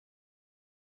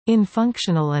In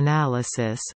functional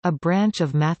analysis, a branch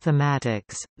of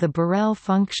mathematics, the Borel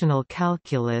functional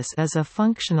calculus is a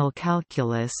functional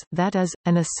calculus that is,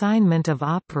 an assignment of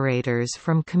operators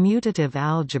from commutative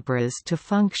algebras to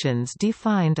functions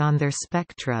defined on their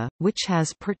spectra, which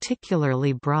has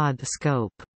particularly broad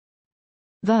scope.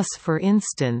 Thus, for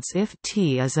instance, if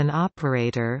T is an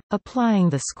operator, applying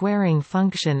the squaring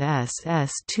function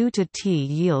S2 to T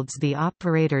yields the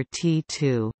operator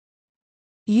T2.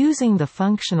 Using the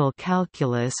functional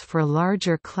calculus for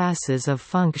larger classes of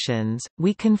functions,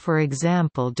 we can for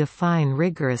example define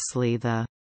rigorously the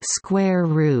square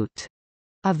root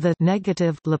of the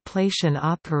negative Laplacian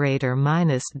operator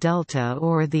minus delta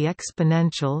or the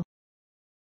exponential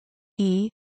e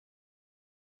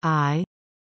I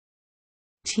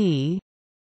T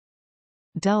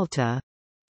delta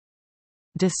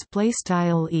display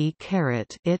style e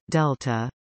caret it delta.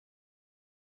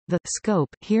 The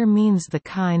scope here means the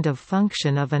kind of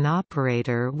function of an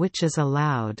operator which is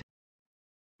allowed.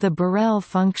 The Borel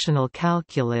functional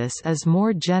calculus is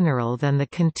more general than the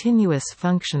continuous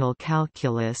functional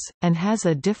calculus, and has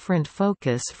a different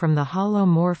focus from the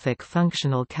holomorphic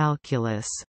functional calculus.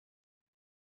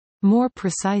 More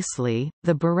precisely,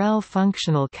 the Borel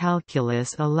functional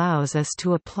calculus allows us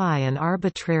to apply an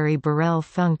arbitrary Borel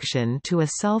function to a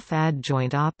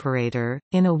self-adjoint operator,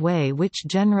 in a way which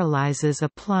generalizes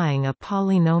applying a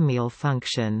polynomial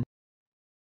function.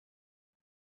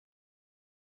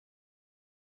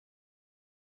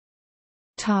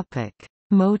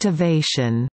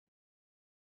 Motivation.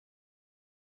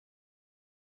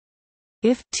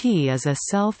 If T is a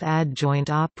self-adjoint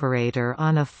operator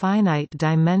on a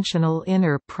finite-dimensional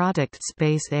inner product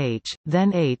space H,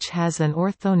 then H has an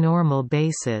orthonormal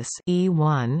basis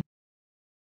E1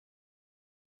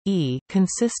 E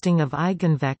consisting of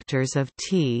eigenvectors of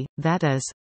T, that is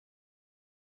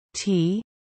T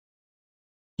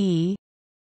E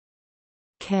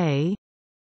K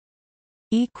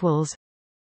equals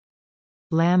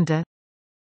lambda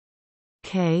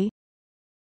K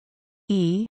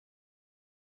E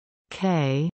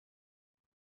K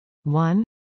 1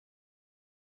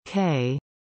 K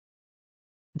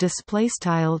display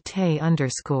style T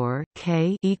underscore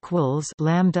K equals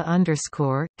lambda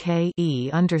underscore K E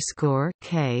underscore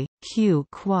K Q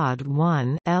quad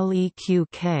 1 LEQ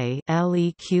K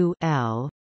LEQ L.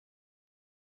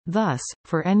 Thus,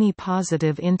 for any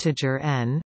positive integer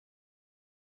n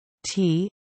T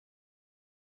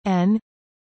n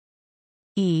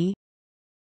E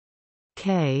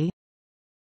K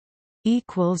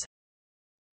equals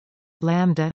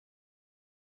lambda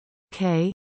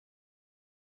K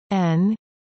n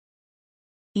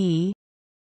E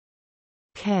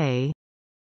K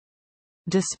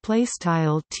display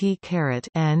style T caret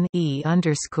n E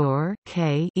underscore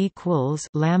K equals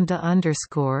lambda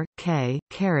underscore K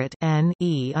caret n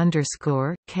E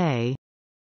underscore K.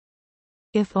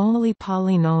 If only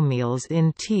polynomials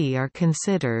in T are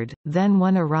considered, then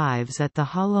one arrives at the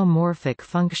holomorphic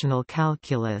functional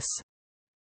calculus.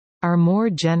 Are more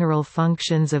general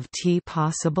functions of T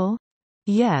possible?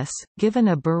 Yes, given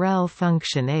a Borel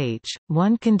function h,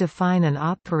 one can define an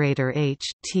operator h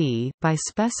T by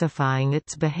specifying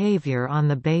its behavior on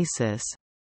the basis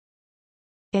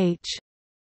h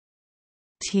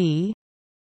T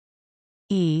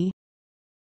E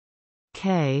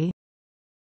K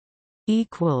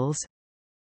equals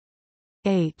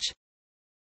h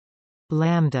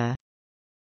lambda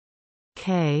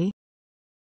K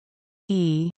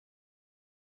E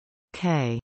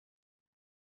K.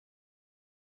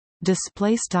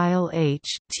 Display style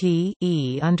h T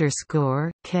E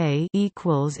underscore K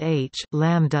equals h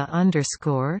lambda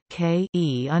underscore K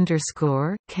E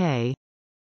underscore K.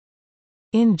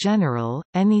 In general,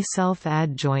 any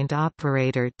self-adjoint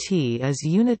operator T is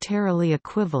unitarily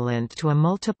equivalent to a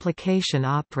multiplication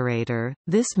operator.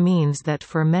 This means that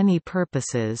for many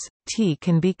purposes, T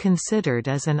can be considered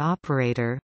as an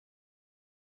operator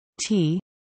T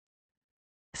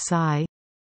psi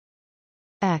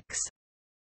x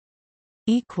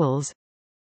equals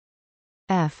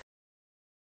f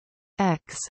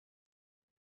x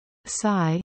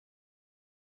psi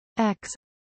x.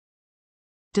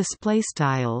 Display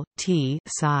style T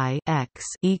psi x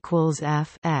equals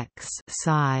f x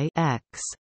psi x,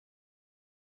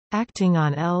 acting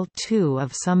on L2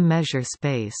 of some measure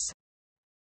space.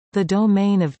 The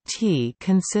domain of T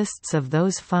consists of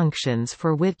those functions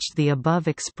for which the above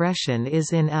expression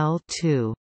is in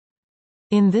L2.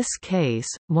 In this case,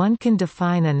 one can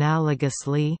define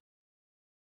analogously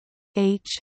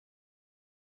h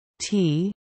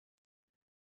T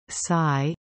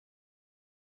psi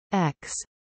x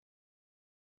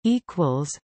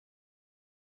equals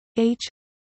h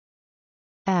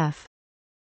f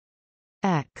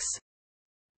x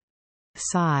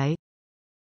psi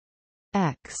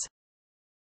x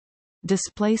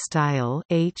display style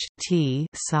h t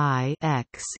psi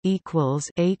x equals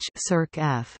h circ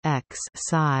f x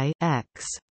psi x.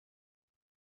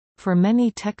 For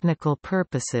many technical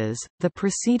purposes, the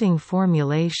preceding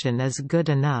formulation is good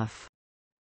enough.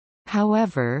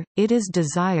 However, it is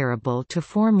desirable to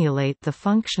formulate the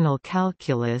functional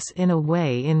calculus in a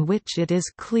way in which it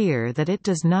is clear that it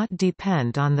does not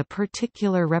depend on the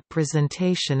particular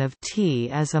representation of t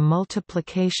as a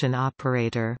multiplication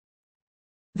operator.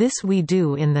 This we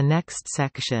do in the next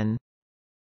section.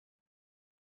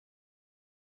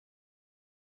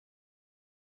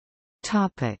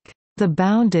 The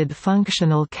bounded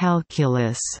functional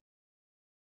calculus.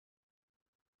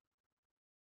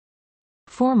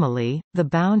 Formally, the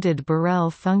bounded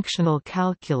Borel functional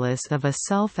calculus of a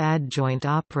self-adjoint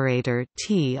operator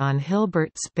T on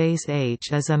Hilbert space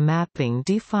H is a mapping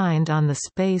defined on the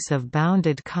space of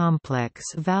bounded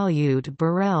complex-valued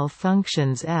Borel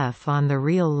functions f on the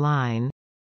real line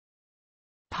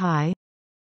pi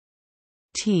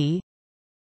T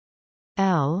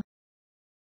L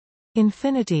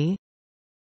infinity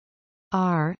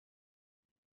R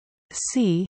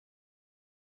C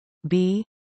B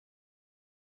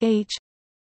H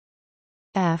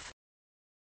F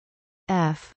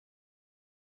F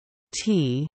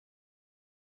T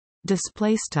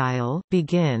display style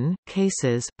begin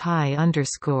cases pi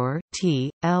underscore T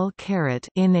L caret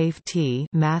inaf T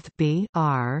math B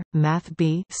R math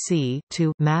B C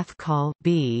to math call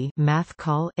B math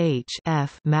call H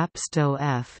F mapsto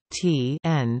F T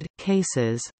end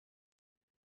cases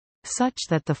such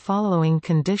that the following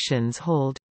conditions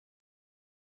hold.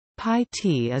 Pi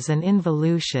T is an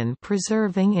involution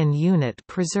preserving in unit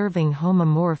preserving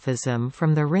homomorphism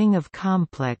from the ring of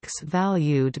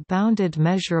complex-valued bounded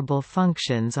measurable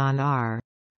functions on R.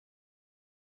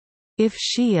 If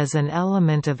she is an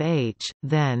element of H,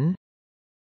 then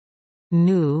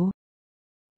nu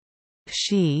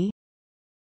she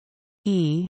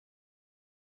E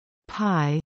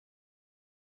pi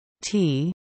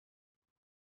T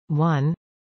 1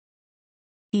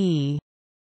 E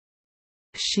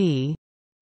she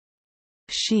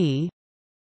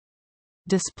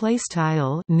display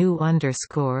style nu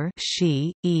underscore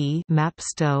she E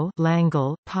mapsto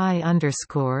Langle pi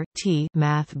underscore T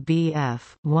math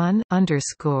BF 1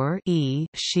 underscore E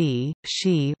she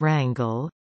wrangle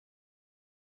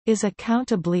is a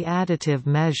countably additive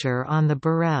measure on the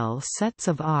Borel sets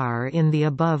of R. In the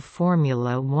above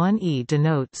formula 1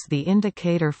 denotes the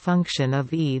indicator function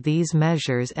of E. These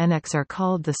measures Nx are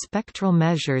called the spectral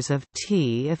measures of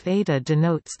T. If eta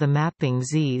denotes the mapping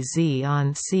Z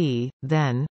on C,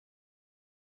 then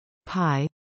pi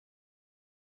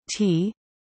T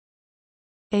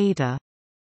eta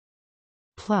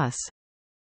plus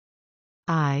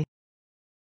I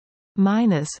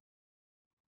minus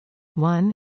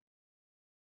 1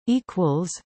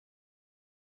 equals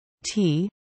T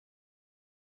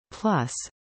plus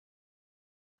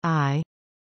I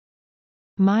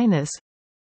minus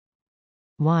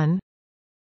 1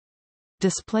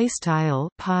 display style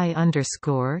pi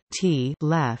underscore T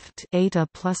left eta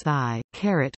plus I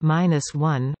caret minus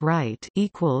 1 right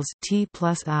equals T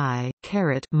plus I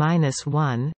caret minus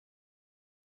 1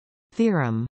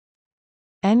 theorem.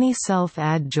 Any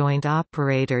self-adjoint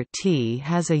operator T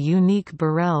has a unique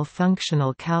Borel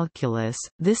functional calculus.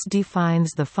 This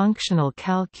defines the functional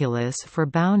calculus for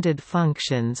bounded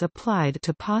functions applied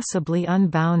to possibly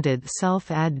unbounded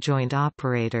self-adjoint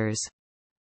operators.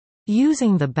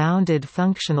 Using the bounded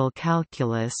functional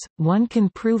calculus, one can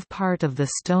prove part of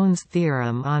the Stone's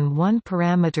theorem on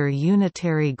one-parameter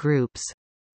unitary groups.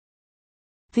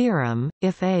 Theorem: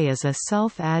 if A is a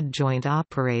self-adjoint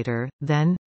operator,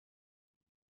 then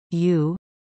U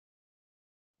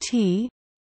T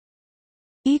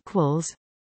equals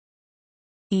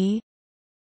E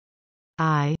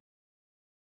I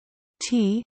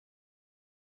T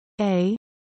A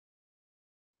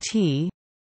T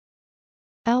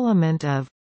element of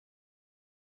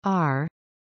R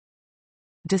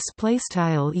display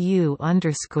style U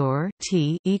underscore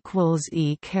T equals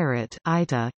E caret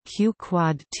ita Q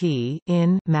quad T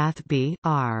in math B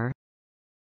R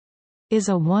is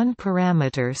a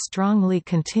one-parameter strongly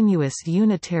continuous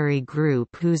unitary group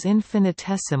whose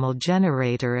infinitesimal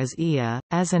generator is Ia.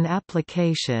 As an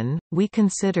application, we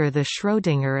consider the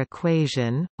Schrödinger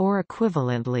equation, or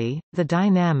equivalently, the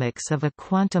dynamics of a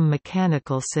quantum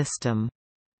mechanical system.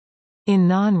 In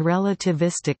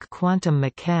non-relativistic quantum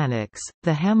mechanics,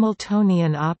 the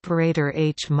Hamiltonian operator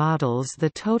H models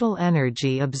the total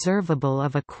energy observable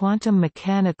of a quantum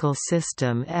mechanical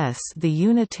system S. The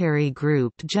unitary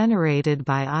group generated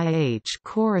by IH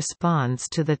corresponds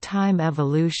to the time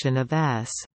evolution of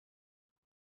S.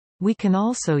 We can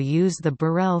also use the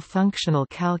Borel functional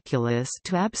calculus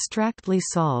to abstractly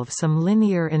solve some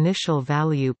linear initial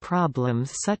value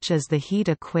problems such as the heat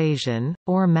equation,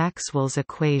 or Maxwell's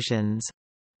equations.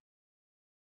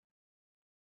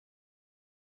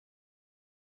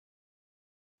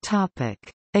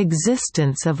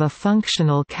 Existence of a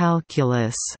functional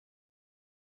calculus.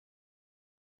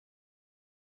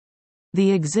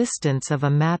 The existence of a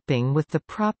mapping with the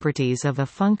properties of a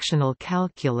functional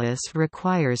calculus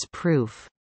requires proof.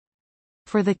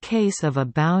 For the case of a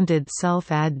bounded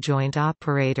self-adjoint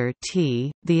operator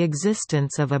T, the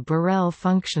existence of a Borel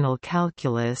functional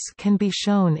calculus can be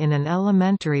shown in an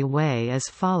elementary way as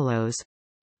follows.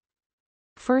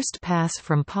 First, pass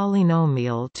from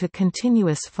polynomial to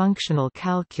continuous functional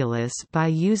calculus by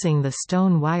using the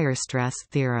Stone-Weierstrass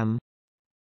theorem.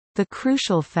 The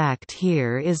crucial fact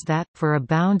here is that, for a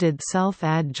bounded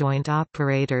self-adjoint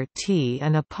operator T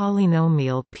and a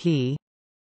polynomial P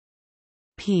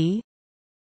T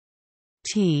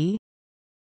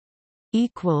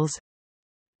equals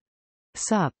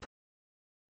sup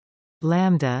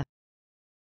lambda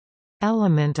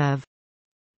element of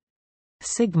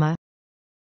sigma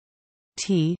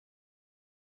T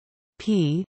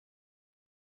P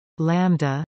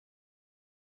lambda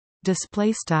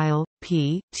display style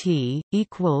P T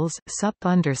equals sup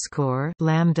underscore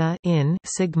lambda in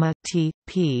sigma T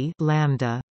P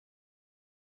lambda.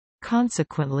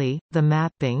 Consequently, the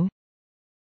mapping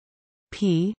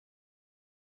P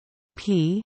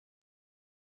T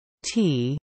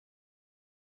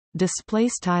display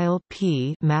style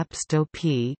P maps to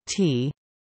P T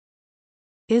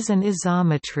is an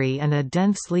isometry and a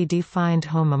densely defined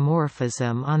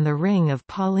homomorphism on the ring of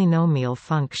polynomial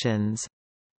functions.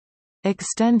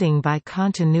 Extending by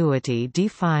continuity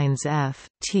defines f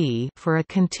T for a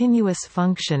continuous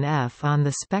function f on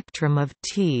the spectrum of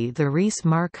T. The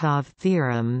Riesz-Markov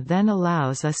theorem then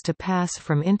allows us to pass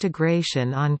from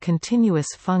integration on continuous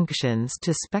functions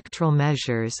to spectral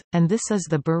measures, and this is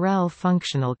the Borel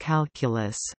functional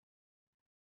calculus.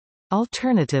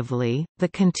 Alternatively, the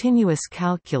continuous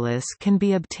calculus can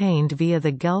be obtained via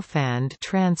the Gelfand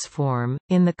transform,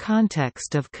 in the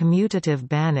context of commutative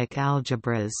Banach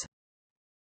algebras.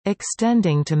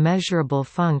 Extending to measurable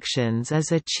functions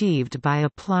is achieved by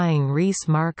applying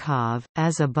Riesz-Markov,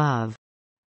 as above.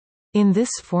 In this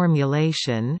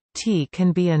formulation, T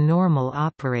can be a normal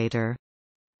operator.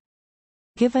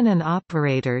 Given an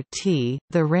operator T,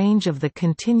 the range of the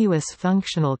continuous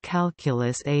functional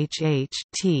calculus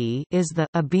T is the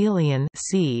abelian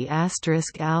C**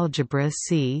 algebra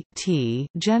C T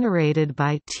generated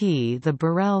by T. The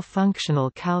Borel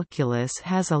functional calculus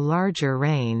has a larger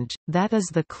range, that is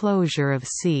the closure of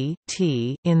C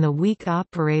T in the weak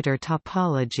operator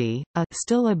topology, a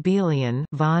still abelian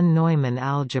von Neumann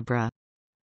algebra.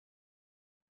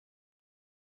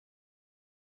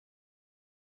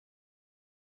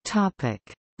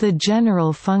 The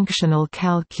general functional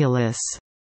calculus.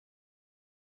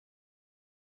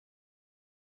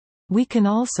 We can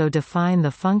also define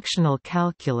the functional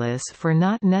calculus for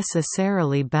not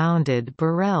necessarily bounded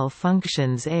Borel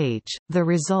functions H. The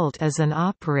result is an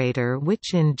operator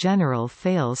which in general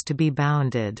fails to be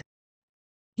bounded.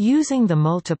 Using the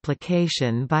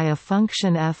multiplication by a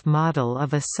function f model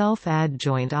of a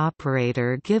self-adjoint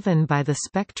operator given by the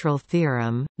spectral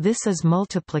theorem, this is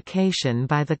multiplication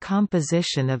by the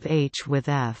composition of H with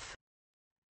f.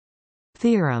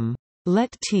 Theorem.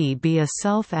 Let T be a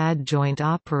self-adjoint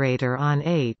operator on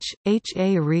H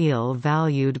a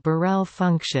real-valued Borel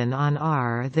function on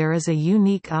R. There is a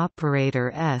unique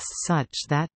operator S such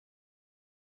that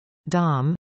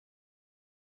dom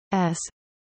S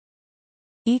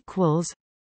equals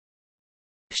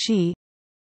she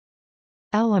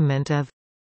element of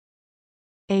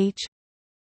H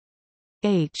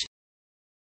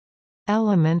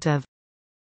element of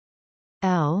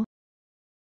L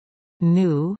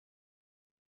nu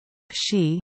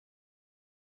she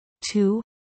 2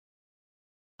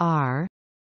 R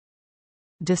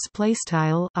display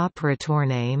style operator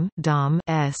name dom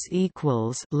S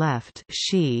equals left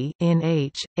she in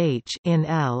H in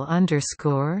L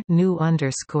underscore nu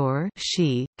underscore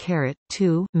she caret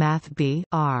 2 math B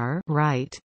R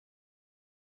right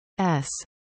S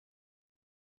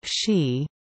she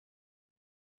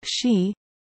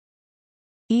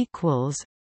equals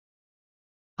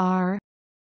R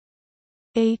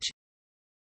H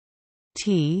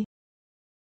T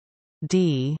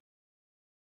d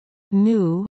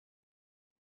nu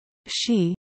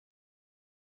she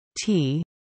t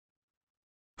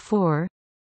for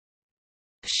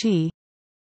she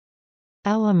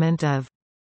element of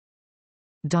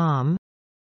dom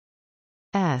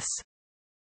s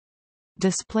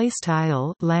display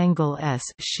style Langle s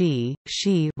she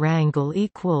wrangle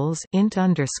equals int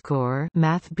underscore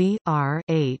math b r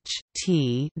h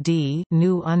t d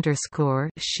new underscore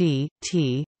she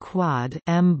t quad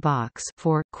m box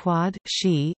for quad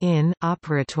she in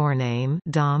operator name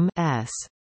dom s.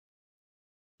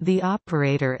 The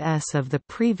operator s of the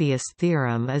previous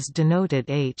theorem is denoted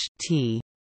h t.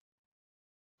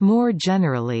 More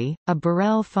generally, a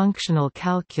Borel functional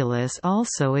calculus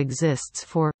also exists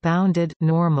for bounded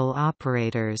normal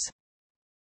operators.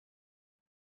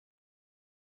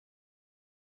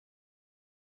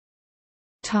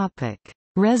 Topic: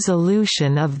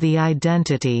 Resolution of the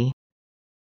identity.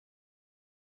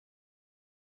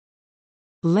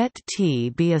 Let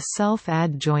T be a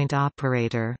self-adjoint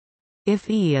operator.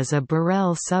 If E is a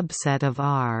Borel subset of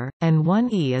R, and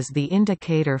 1E is the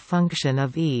indicator function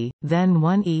of E, then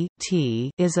 1E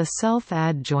T is a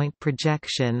self-adjoint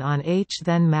projection on H.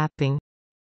 Then mapping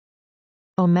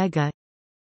omega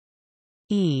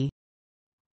E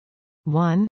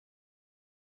 1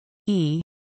 E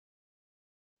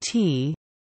T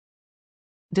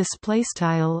display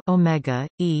style omega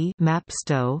E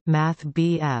mapsto math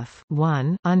BF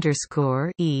 1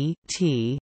 underscore E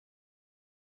T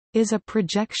is a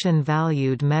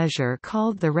projection-valued measure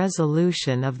called the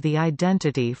resolution of the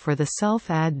identity for the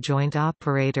self-adjoint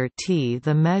operator T.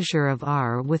 The measure of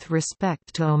R with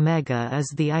respect to omega is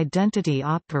the identity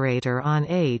operator on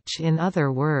H. In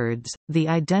other words, the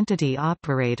identity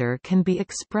operator can be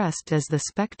expressed as the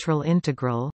spectral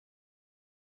integral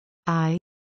I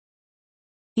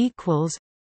equals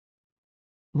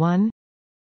 1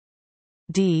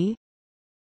 d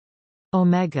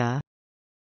omega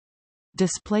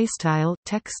display style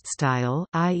text style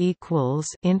I equals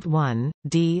int 1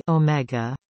 d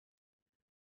omega.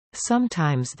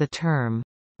 Sometimes the term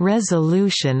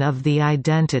resolution of the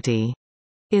identity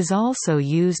is also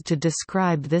used to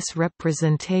describe this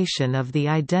representation of the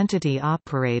identity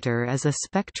operator as a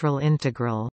spectral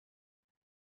integral.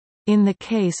 In the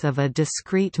case of a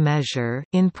discrete measure,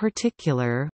 in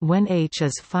particular, when H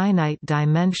is finite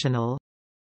dimensional,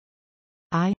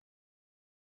 I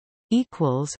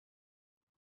equals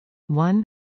 1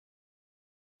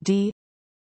 d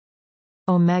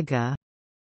omega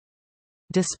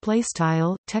display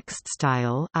style text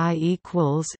style I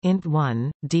equals int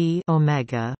 1 d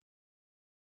omega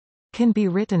can be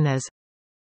written as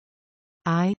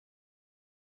I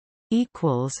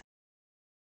equals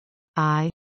I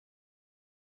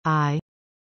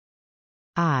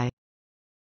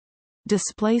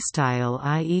display style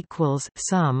I equals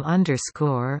sum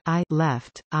underscore I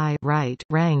left I right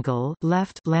wrangle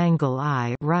left langle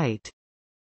I right.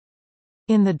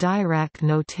 In the Dirac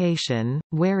notation,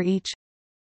 where each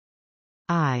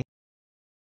I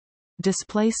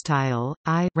display style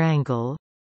I wrangle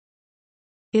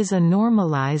is a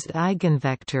normalized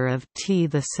eigenvector of T,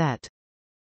 the set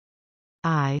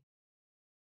I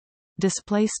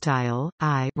display style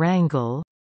I wrangle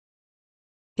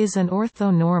is an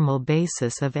orthonormal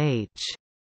basis of H.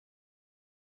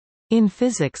 In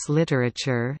physics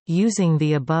literature, using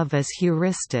the above as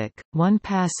heuristic, one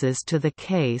passes to the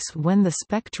case when the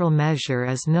spectral measure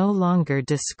is no longer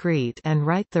discrete and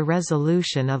write the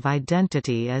resolution of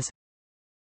identity as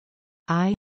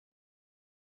I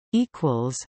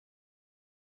equals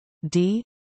d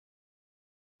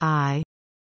I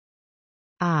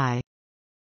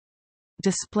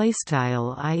display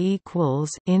style I equals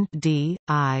int d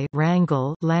I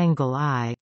wrangle langle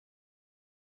I,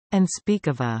 and speak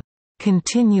of a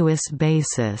continuous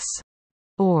basis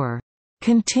or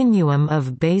continuum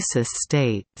of basis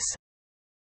states.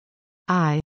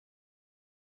 I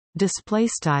display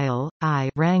style I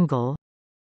wrangle.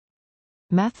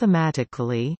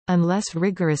 Mathematically, unless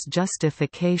rigorous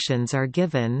justifications are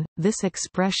given, this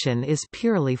expression is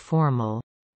purely formal.